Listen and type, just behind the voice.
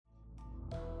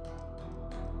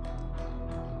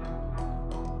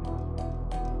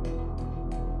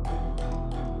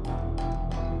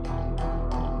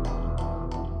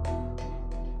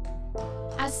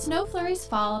As snow flurries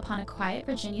fall upon a quiet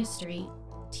Virginia street,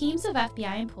 teams of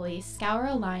FBI employees scour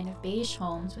a line of beige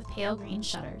homes with pale green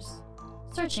shutters,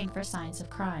 searching for signs of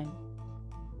crime.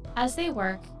 As they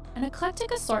work, an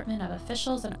eclectic assortment of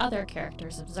officials and other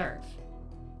characters observe,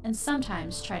 and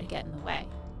sometimes try to get in the way.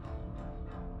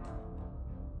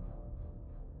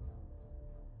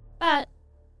 But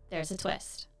there's a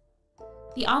twist.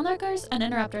 The onlookers and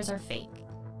interrupters are fake.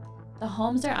 The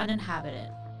homes are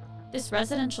uninhabited. This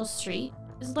residential street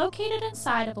is located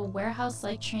inside of a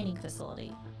warehouse-like training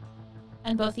facility,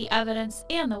 and both the evidence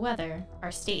and the weather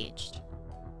are staged.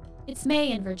 It's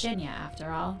May in Virginia, after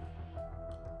all.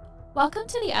 Welcome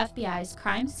to the FBI's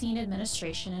Crime Scene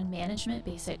Administration and Management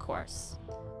Basic Course,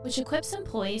 which equips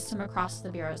employees from across the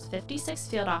Bureau's 56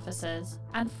 field offices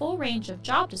and full range of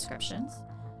job descriptions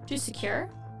to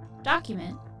secure,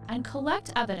 document, and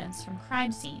collect evidence from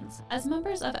crime scenes as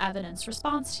members of Evidence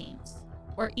Response Teams,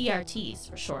 or ERTs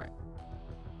for short.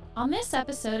 On this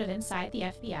episode of Inside the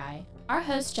FBI, our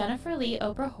host Jennifer Lee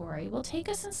Obrahori will take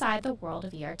us inside the world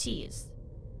of ERTs.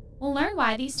 We'll learn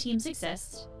why these teams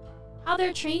exist, how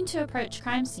they're trained to approach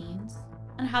crime scenes,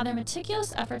 and how their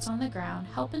meticulous efforts on the ground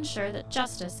help ensure that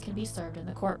justice can be served in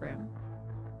the courtroom.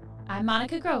 I'm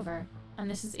Monica Grover, and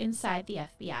this is Inside the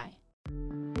FBI.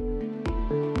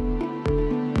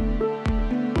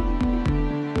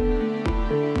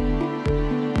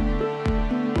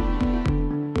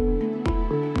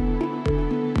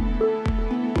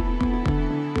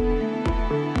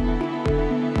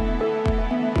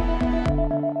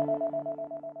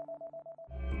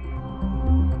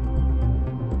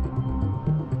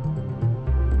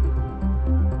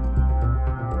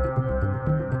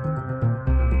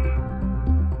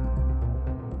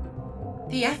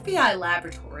 The FBI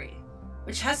Laboratory,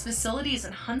 which has facilities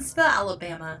in Huntsville,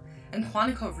 Alabama, and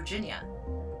Quantico, Virginia,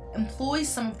 employs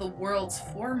some of the world's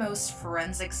foremost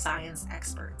forensic science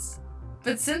experts.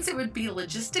 But since it would be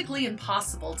logistically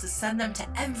impossible to send them to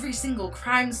every single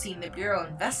crime scene the Bureau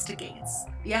investigates,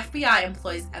 the FBI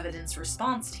employs Evidence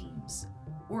Response Teams,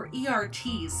 or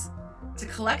ERTs, to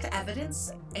collect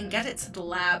evidence and get it to the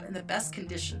lab in the best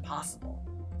condition possible.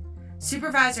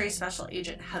 Supervisory Special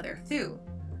Agent Heather Thew,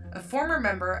 a former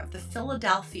member of the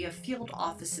Philadelphia Field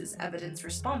Office's Evidence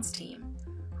Response Team,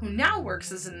 who now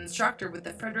works as an instructor with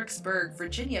the Fredericksburg,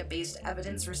 Virginia-based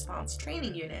Evidence Response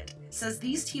Training Unit, says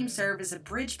these teams serve as a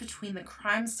bridge between the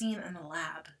crime scene and the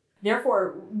lab.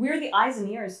 Therefore, we're the eyes and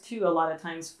ears, too, a lot of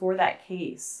times for that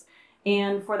case.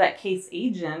 And for that case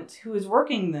agent who is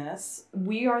working this,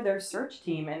 we are their search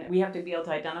team, and we have to be able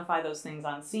to identify those things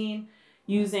on scene,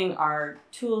 using our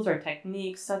tools, our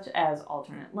techniques, such as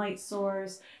alternate light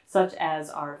source, such as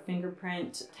our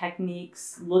fingerprint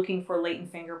techniques, looking for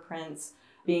latent fingerprints,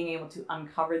 being able to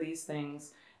uncover these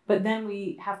things. But then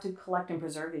we have to collect and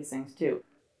preserve these things too.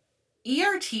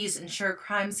 ERTs ensure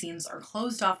crime scenes are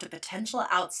closed off to potential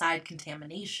outside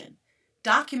contamination,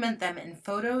 document them in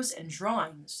photos and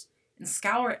drawings, and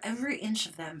scour every inch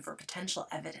of them for potential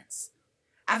evidence.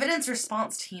 Evidence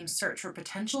response teams search for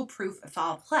potential proof of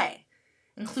foul play,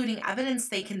 including evidence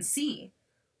they can see,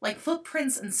 like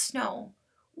footprints in snow,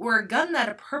 or a gun that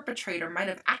a perpetrator might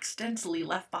have accidentally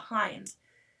left behind,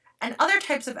 and other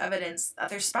types of evidence that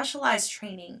their specialized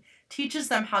training teaches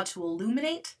them how to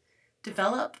illuminate,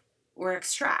 develop, or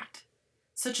extract,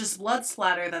 such as blood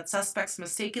splatter that suspects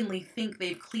mistakenly think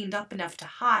they've cleaned up enough to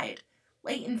hide,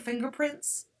 latent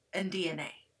fingerprints, and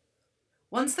DNA.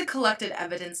 Once the collected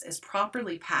evidence is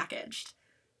properly packaged,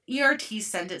 ERTs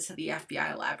send it to the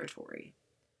FBI laboratory.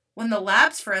 When the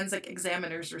lab's forensic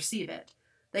examiners receive it,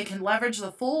 they can leverage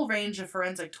the full range of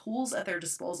forensic tools at their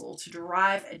disposal to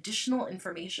derive additional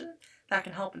information that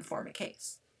can help inform a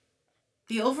case.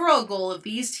 The overall goal of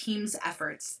these teams'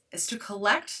 efforts is to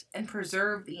collect and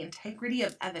preserve the integrity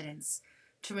of evidence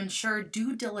to ensure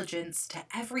due diligence to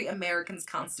every American's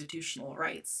constitutional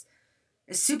rights,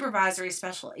 as Supervisory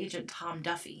Special Agent Tom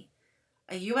Duffy,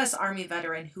 a U.S. Army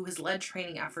veteran who has led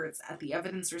training efforts at the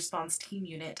Evidence Response Team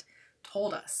Unit,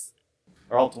 told us.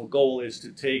 Our ultimate goal is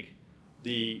to take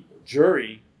the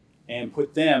jury and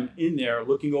put them in there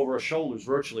looking over our shoulders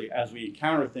virtually as we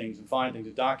encounter things and find things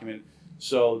to document,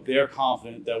 so they're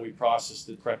confident that we processed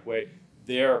it the correct way.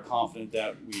 They're confident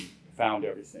that we found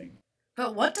everything.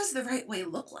 But what does the right way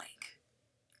look like?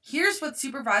 Here's what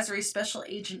Supervisory Special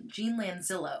Agent Gene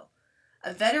Lanzillo,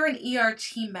 a veteran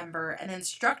ERT member and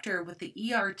instructor with the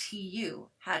ERTU,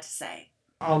 had to say.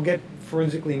 I'll get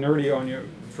forensically nerdy on you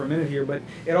for a minute here, but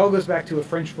it all goes back to a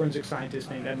French forensic scientist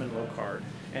named Edmond Locard.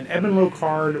 And Edmond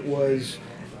Locard was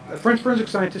a French forensic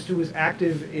scientist who was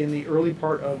active in the late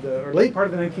part of the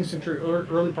 19th century,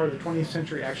 early part of the 20th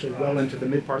century, actually well into the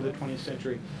mid part of the 20th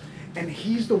century. And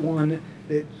he's the one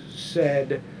that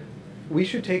said, we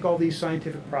should take all these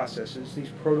scientific processes, these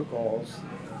protocols,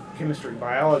 chemistry,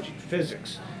 biology,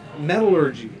 physics,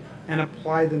 metallurgy, and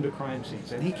apply them to crime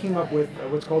scenes. And he came up with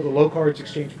what's called the Locard's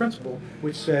exchange principle,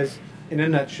 which says, in a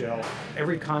nutshell,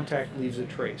 every contact leaves a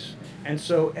trace. And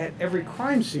so at every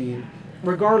crime scene,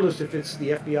 regardless if it's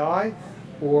the FBI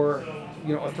or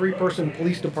a 3-person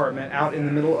police department out in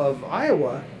the middle of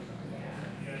Iowa,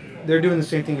 they're doing the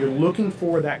same thing. You're looking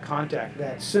for that contact,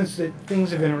 that sense that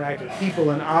things have interacted, people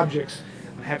and objects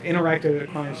have interacted at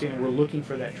a crime scene, and we're looking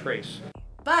for that trace.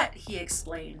 But, he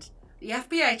explained, the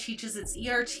FBI teaches its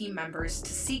ERT members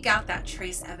to seek out that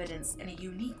trace evidence in a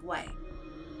unique way.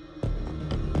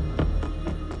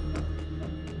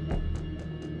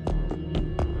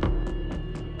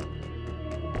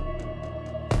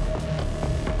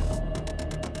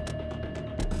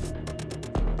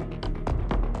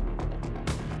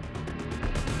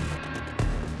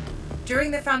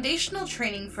 During the foundational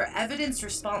training for evidence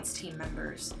response team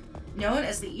members, known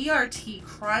as the ERT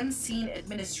Crime Scene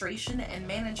Administration and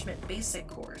Management Basic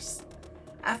Course,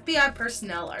 FBI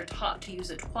personnel are taught to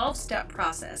use a 12-step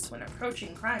process when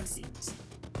approaching crime scenes.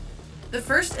 The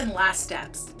first and last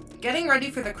steps, getting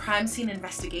ready for the crime scene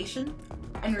investigation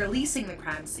and releasing the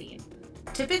crime scene,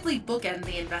 typically bookend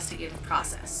the investigative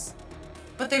process.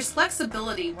 But there's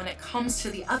flexibility when it comes to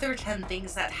the other 10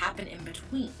 things that happen in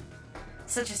between,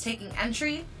 such as taking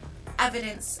entry,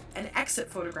 evidence, and exit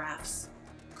photographs,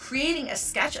 creating a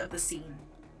sketch of the scene,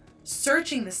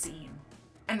 searching the scene,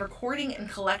 and recording and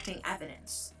collecting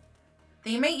evidence.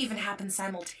 They may even happen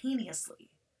simultaneously.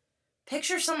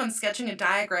 Picture someone sketching a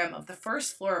diagram of the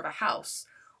first floor of a house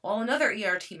while another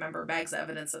ERT member bags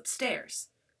evidence upstairs.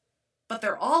 But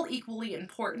they're all equally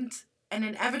important and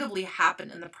inevitably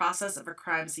happen in the process of a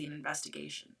crime scene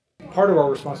investigation. Part of our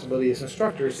responsibility as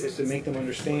instructors is to make them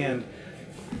understand,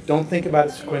 don't think about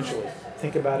it sequentially.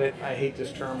 Think about it, I hate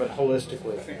this term, but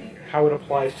holistically, how it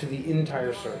applies to the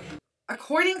entire search.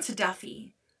 According to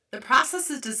Duffy, the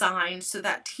process is designed so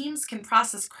that teams can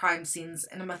process crime scenes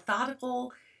in a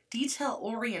methodical,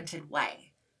 detail-oriented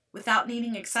way, without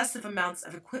needing excessive amounts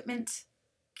of equipment,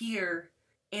 gear,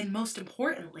 and most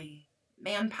importantly,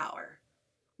 manpower.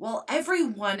 While every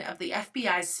one of the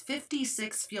FBI's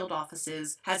 56 field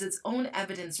offices has its own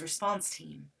evidence response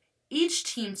team, each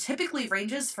team typically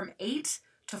ranges from 8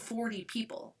 to 40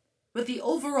 people, with the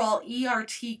overall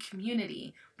ERT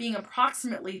community being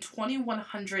approximately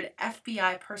 2,100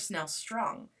 FBI personnel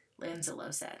strong,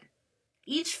 Lanzillo said.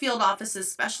 Each field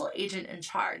office's special agent in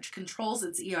charge controls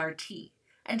its ERT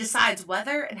and decides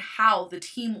whether and how the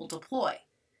team will deploy,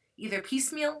 either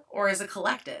piecemeal or as a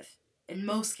collective, in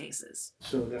most cases.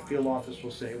 So the field office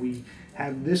will say, we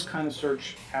have this kind of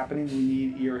search happening, we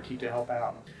need ERT to help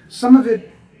out. Some of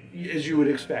it, as you would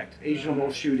expect,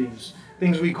 agent-involved shootings,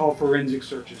 things we call forensic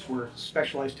searches, where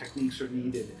specialized techniques are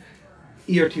needed.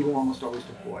 ERT will almost always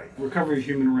deploy. Recovery of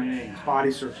human remains,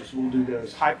 body searches, we'll do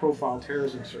those. High-profile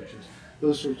terrorism searches,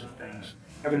 those sorts of things,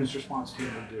 evidence response team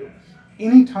will do.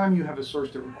 Anytime you have a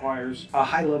search that requires a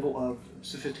high level of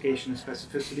sophistication and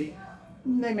specificity,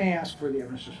 they may ask for the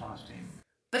evidence response team.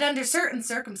 But under certain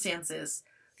circumstances,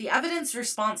 the evidence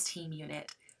response team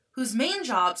unit, whose main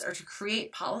jobs are to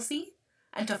create policy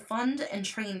and to fund and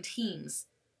train teams,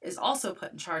 is also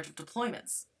put in charge of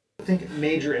deployments. Think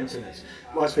major incidents,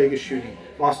 Las Vegas shooting,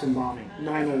 Boston bombing,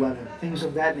 9/11, things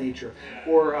of that nature,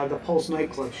 or the Pulse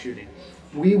nightclub shooting.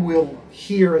 We will,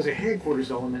 here as a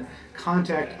headquarters element,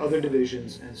 contact other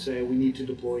divisions and say, we need to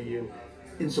deploy you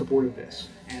in support of this.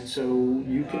 And so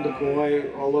you can deploy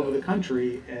all over the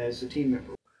country as a team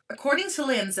member. According to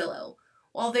Lanzillo,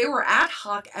 while there were ad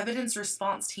hoc evidence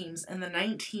response teams in the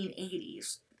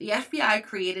 1980s, the FBI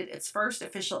created its first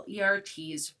official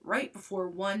ERTs right before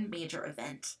one major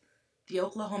event, the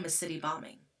Oklahoma City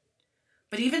bombing.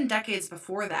 But even decades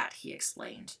before that, he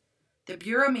explained, the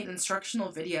Bureau made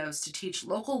instructional videos to teach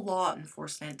local law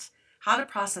enforcement how to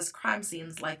process crime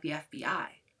scenes like the FBI.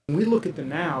 We look at them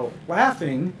now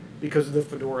laughing because of the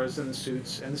fedoras and the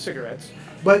suits and the cigarettes,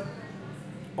 but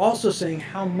also saying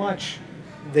how much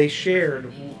they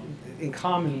shared in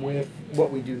common with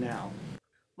what we do now.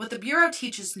 What the Bureau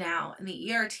teaches now in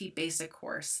the ERT basic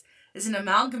course is an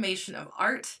amalgamation of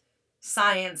art,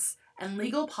 science, and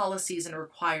legal policies and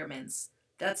requirements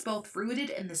that's both rooted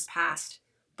in this past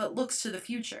but looks to the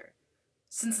future,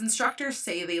 since instructors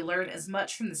say they learn as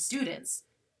much from the students,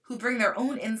 who bring their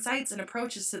own insights and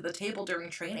approaches to the table during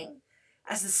training,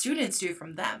 as the students do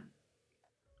from them.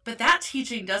 But that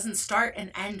teaching doesn't start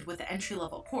and end with the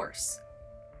entry-level course.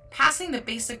 Passing the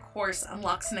basic course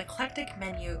unlocks an eclectic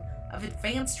menu of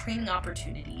advanced training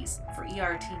opportunities for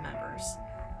ERT members,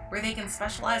 where they can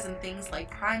specialize in things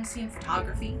like crime scene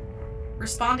photography,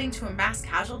 responding to a mass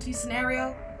casualty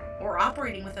scenario, or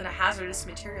operating within a hazardous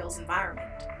materials environment.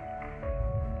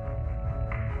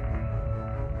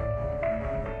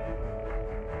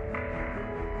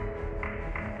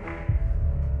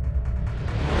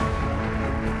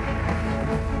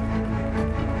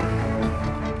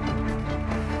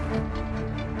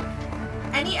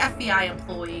 Any FBI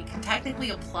employee can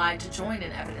technically apply to join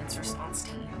an evidence response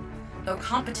team, though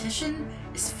competition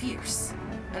is fierce,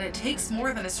 and it takes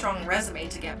more than a strong resume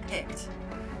to get picked.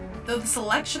 Though the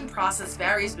selection process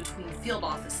varies between field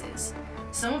offices,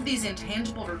 some of these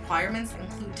intangible requirements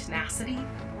include tenacity,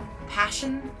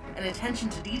 passion, and attention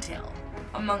to detail,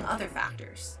 among other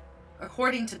factors.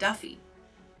 According to Duffy,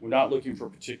 we're not looking for a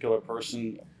particular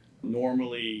person.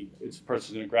 Normally, it's a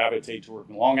person going to gravitate to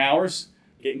working long hours,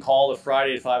 getting called a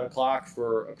Friday at 5 o'clock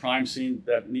for a crime scene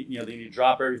that they need to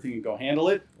drop everything and go handle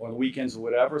it, or the weekends or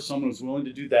whatever. Someone who's willing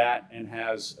to do that and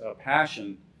has a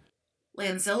passion.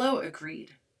 Lanzillo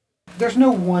agreed. There's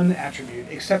no one attribute,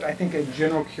 except I think a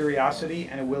general curiosity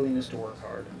and a willingness to work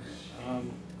hard.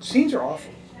 Scenes are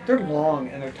awful. They're long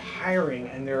and they're tiring,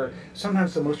 and they're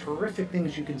sometimes the most horrific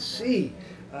things you can see.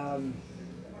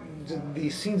 The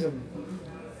scenes of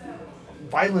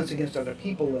violence against other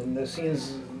people and the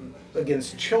scenes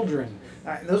against children,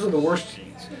 those are the worst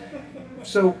scenes.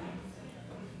 So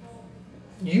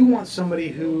you want somebody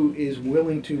who is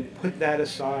willing to put that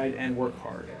aside and work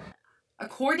hard.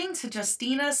 According to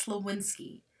Justina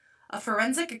Slowinski, a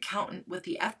forensic accountant with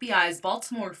the FBI's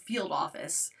Baltimore field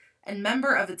office and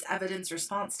member of its evidence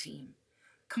response team,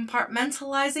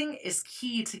 compartmentalizing is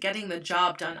key to getting the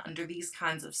job done under these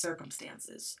kinds of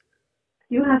circumstances.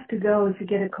 You have to go if you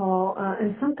get a call,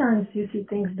 and sometimes you see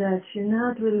things that you're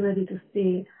not really ready to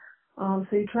see. So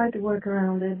you try to work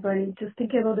around it, but you just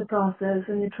think about the process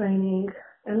and the training,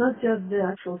 and not just the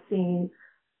actual scene.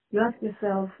 You ask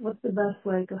yourself, what's the best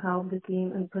way to help the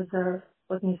team and preserve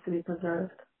what needs to be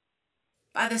preserved?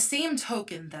 By the same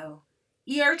token, though,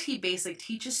 ERT Basic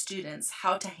teaches students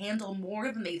how to handle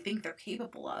more than they think they're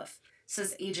capable of,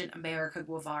 says Agent America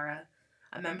Guevara,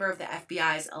 a member of the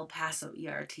FBI's El Paso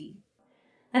ERT.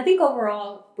 I think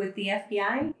overall with the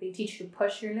FBI, they teach you to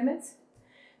push your limits,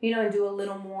 and do a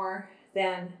little more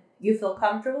than you feel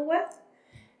comfortable with.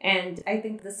 And I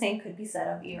think the same could be said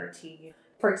of ERT.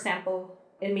 For example,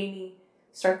 it made me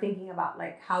start thinking about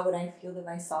how would I feel if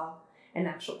I saw an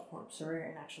actual corpse or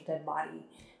an actual dead body,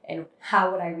 and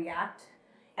how would I react?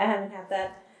 I haven't had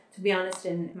that, to be honest,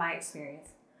 in my experience.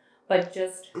 But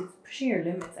just pushing your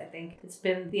limits, I think. It's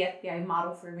been the FBI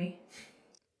model for me.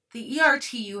 The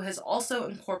ERTU has also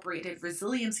incorporated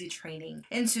resiliency training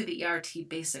into the ERT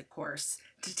Basic course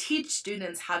to teach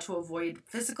students how to avoid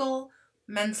physical,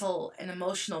 mental, and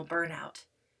emotional burnout,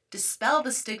 dispel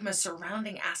the stigma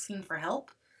surrounding asking for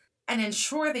help, and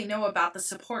ensure they know about the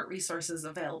support resources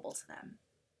available to them.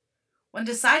 When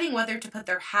deciding whether to put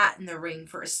their hat in the ring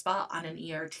for a spot on an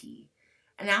ERT,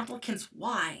 an applicant's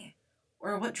why,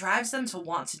 or what drives them to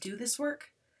want to do this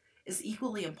work, is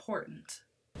equally important.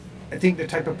 I think the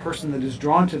type of person that is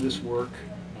drawn to this work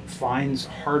finds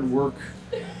hard work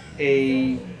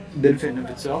a benefit in of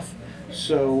itself.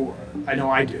 So I know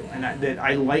I do, and that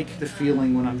I like the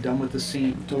feeling when I'm done with the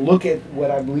scene to look at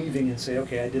what I'm leaving and say,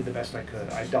 okay, I did the best I could.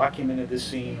 I documented this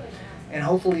scene, and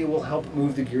hopefully it will help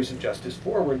move the gears of justice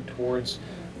forward towards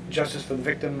justice for the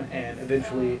victim and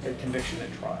eventually a conviction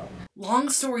at trial. Long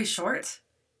story short,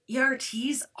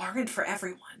 ERTs aren't for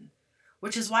everyone,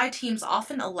 which is why teams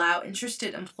often allow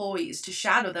interested employees to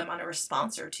shadow them on a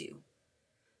response or two.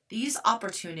 These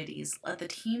opportunities let the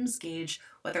teams gauge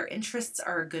whether interests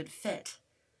are a good fit,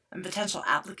 and potential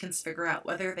applicants figure out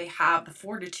whether they have the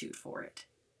fortitude for it.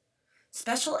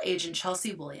 Special Agent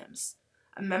Chelsea Williams,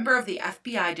 a member of the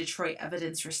FBI Detroit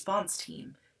Evidence Response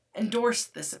Team,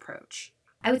 endorsed this approach.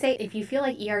 I would say if you feel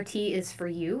like ERT is for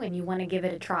you and you want to give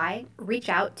it a try, reach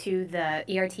out to the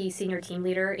ERT senior team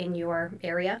leader in your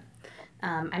area.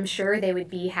 I'm sure they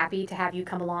would be happy to have you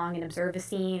come along and observe a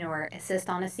scene or assist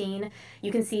on a scene.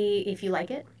 You can see if you like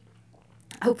it.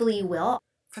 Hopefully you will.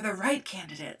 For the right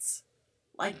candidates,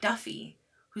 like Duffy,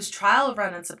 whose trial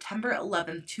run on September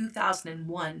 11,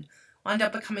 2001, wound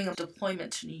up becoming a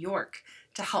deployment to New York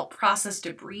to help process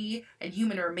debris and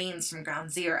human remains from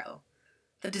Ground Zero.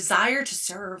 The desire to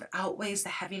serve outweighs the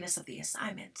heaviness of the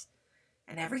assignment,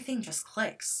 and everything just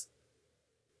clicks.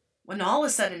 When all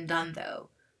is said and done, though,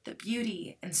 the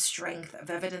beauty and strength of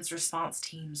evidence response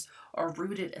teams are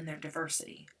rooted in their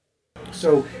diversity.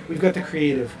 So we've got the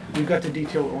creative, we've got the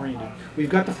detail-oriented, we've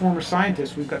got the former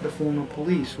scientists, we've got the former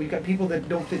police, we've got people that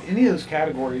don't fit any of those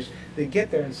categories. They get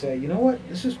there and say, you know what,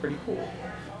 this is pretty cool.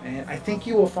 And I think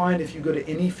you will find if you go to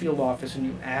any field office and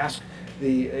you ask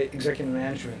the executive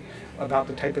management about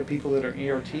the type of people that are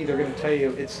ERT, they're going to tell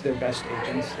you it's their best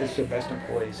agents, it's their best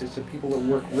employees, it's the people that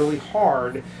work really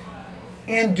hard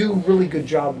and do a really good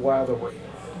job while they're working.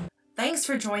 Thanks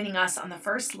for joining us on the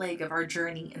first leg of our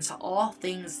journey into all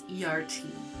things ERT.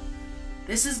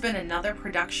 This has been another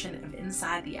production of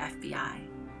Inside the FBI.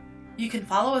 You can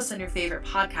follow us on your favorite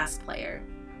podcast player,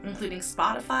 including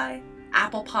Spotify,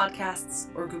 Apple Podcasts,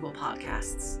 or Google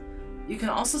Podcasts. You can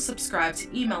also subscribe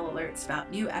to email alerts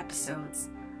about new episodes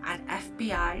at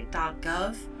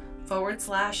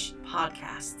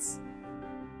fbi.gov/podcasts.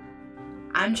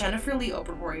 I'm Jennifer Lee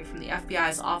Oberhori from the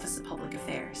FBI's Office of Public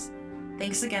Affairs.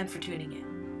 Thanks again for tuning in.